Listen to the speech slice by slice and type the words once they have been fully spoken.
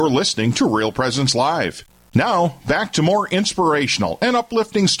You're listening to Real Presence Live. Now, back to more inspirational and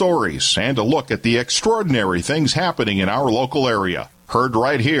uplifting stories and a look at the extraordinary things happening in our local area. Heard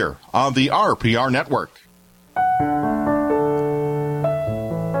right here on the RPR Network.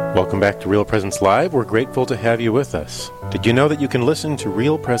 Welcome back to Real Presence Live. We're grateful to have you with us. Did you know that you can listen to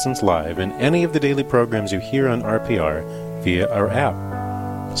Real Presence Live and any of the daily programs you hear on RPR via our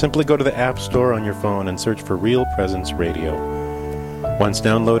app? Simply go to the App Store on your phone and search for Real Presence Radio. Once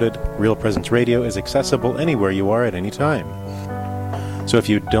downloaded, Real Presence Radio is accessible anywhere you are at any time. So if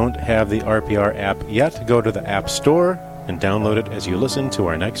you don't have the RPR app yet, go to the App Store and download it as you listen to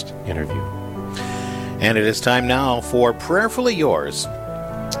our next interview. And it is time now for Prayerfully Yours.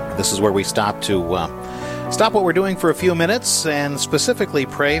 This is where we stop what we're doing for a few minutes and specifically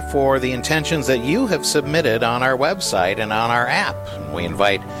pray for the intentions that you have submitted on our website and on our app. We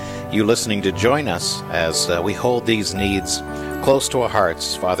invite you listening to join us as we hold these needs close to our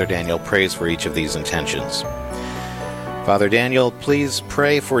hearts. Father Daniel prays for each of these intentions. Father Daniel, please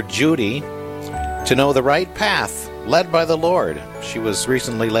pray for Judy to know the right path led by the Lord. She was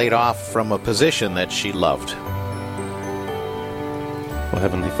recently laid off from a position that she loved. Well,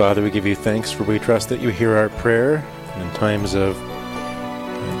 Heavenly Father, we give you thanks for we trust that you hear our prayer in times of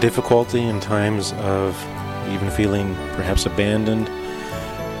difficulty, in times of even feeling perhaps abandoned,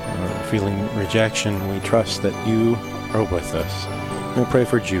 or feeling rejection. We trust that you are with us. And we pray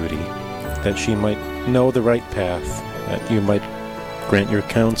for Judy, that she might know the right path, that you might grant your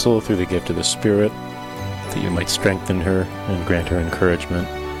counsel through the gift of the Spirit, that you might strengthen her and grant her encouragement,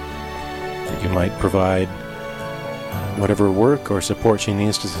 that you might provide whatever work or support she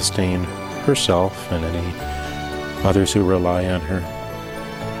needs to sustain herself and any others who rely on her.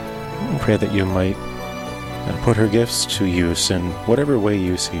 We pray that you might put her gifts to use in whatever way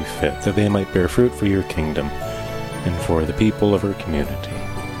you see fit, that they might bear fruit for your kingdom and for the people of her community.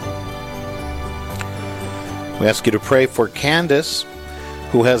 We ask you to pray for Candace,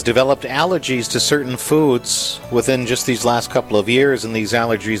 who has developed allergies to certain foods within just these last couple of years, and these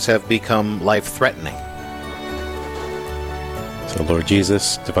allergies have become life-threatening. So, Lord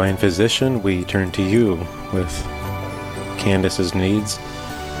Jesus, Divine Physician, we turn to you with Candace's needs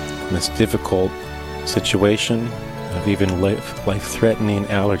in this difficult situation of even life-threatening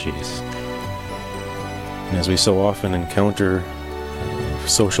allergies. And as we so often encounter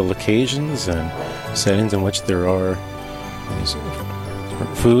social occasions and settings in which there are these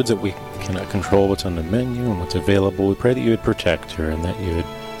foods that we cannot control what's on the menu and what's available, we pray that you would protect her and that you would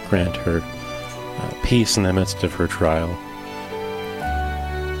grant her peace in the midst of her trial.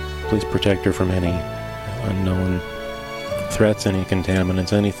 Please protect her from any unknown threats, any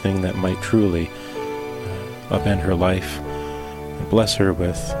contaminants, anything that might truly upend her life. And bless her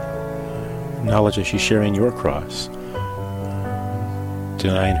with knowledge that she's sharing your cross,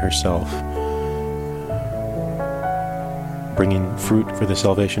 denying herself, bringing fruit for the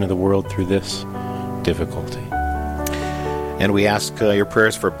salvation of the world through this difficulty. And we ask your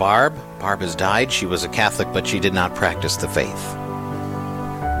prayers for Barb. Barb has died. She was a Catholic, but she did not practice the faith.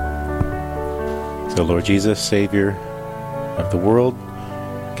 So, Lord Jesus, Savior of the world,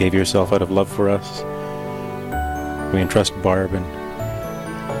 gave yourself out of love for us. We entrust Barb and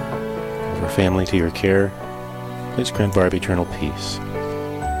her family to your care. Please grant Barb eternal peace.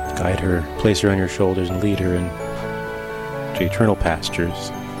 Guide her, place her on your shoulders, and lead her into eternal pastures.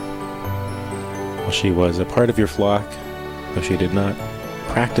 While she was a part of your flock, though she did not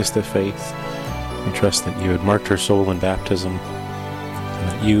practice the faith, we trust that you had marked her soul in baptism, and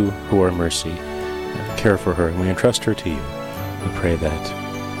that you, who are mercy, care for her, and we entrust her to you. We pray that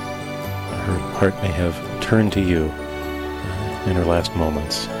her heart may have turned to you in her last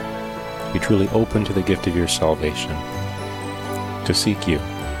moments, to be truly open to the gift of your salvation, to seek you,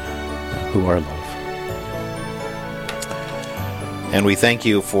 who are love. And we thank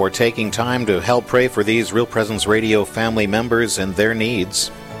you for taking time to help pray for these Real Presence Radio family members and their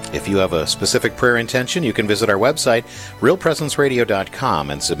needs. If you have a specific prayer intention, you can visit our website, realpresenceradio.com,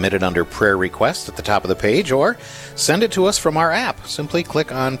 and submit it under Prayer Requests at the top of the page, or send it to us from our app. Simply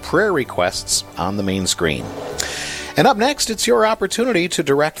click on Prayer Requests on the main screen. And up next, it's your opportunity to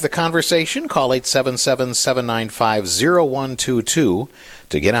direct the conversation. Call 877-795-0122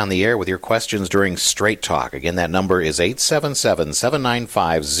 to get on the air with your questions during Straight Talk. Again, that number is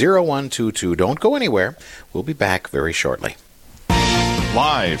 877-795-0122. Don't go anywhere. We'll be back very shortly.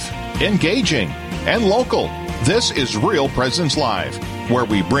 Live, engaging, and local. This is Real Presence Live, where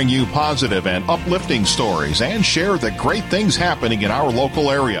we bring you positive and uplifting stories and share the great things happening in our local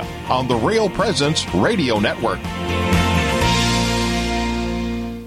area on the Real Presence Radio Network.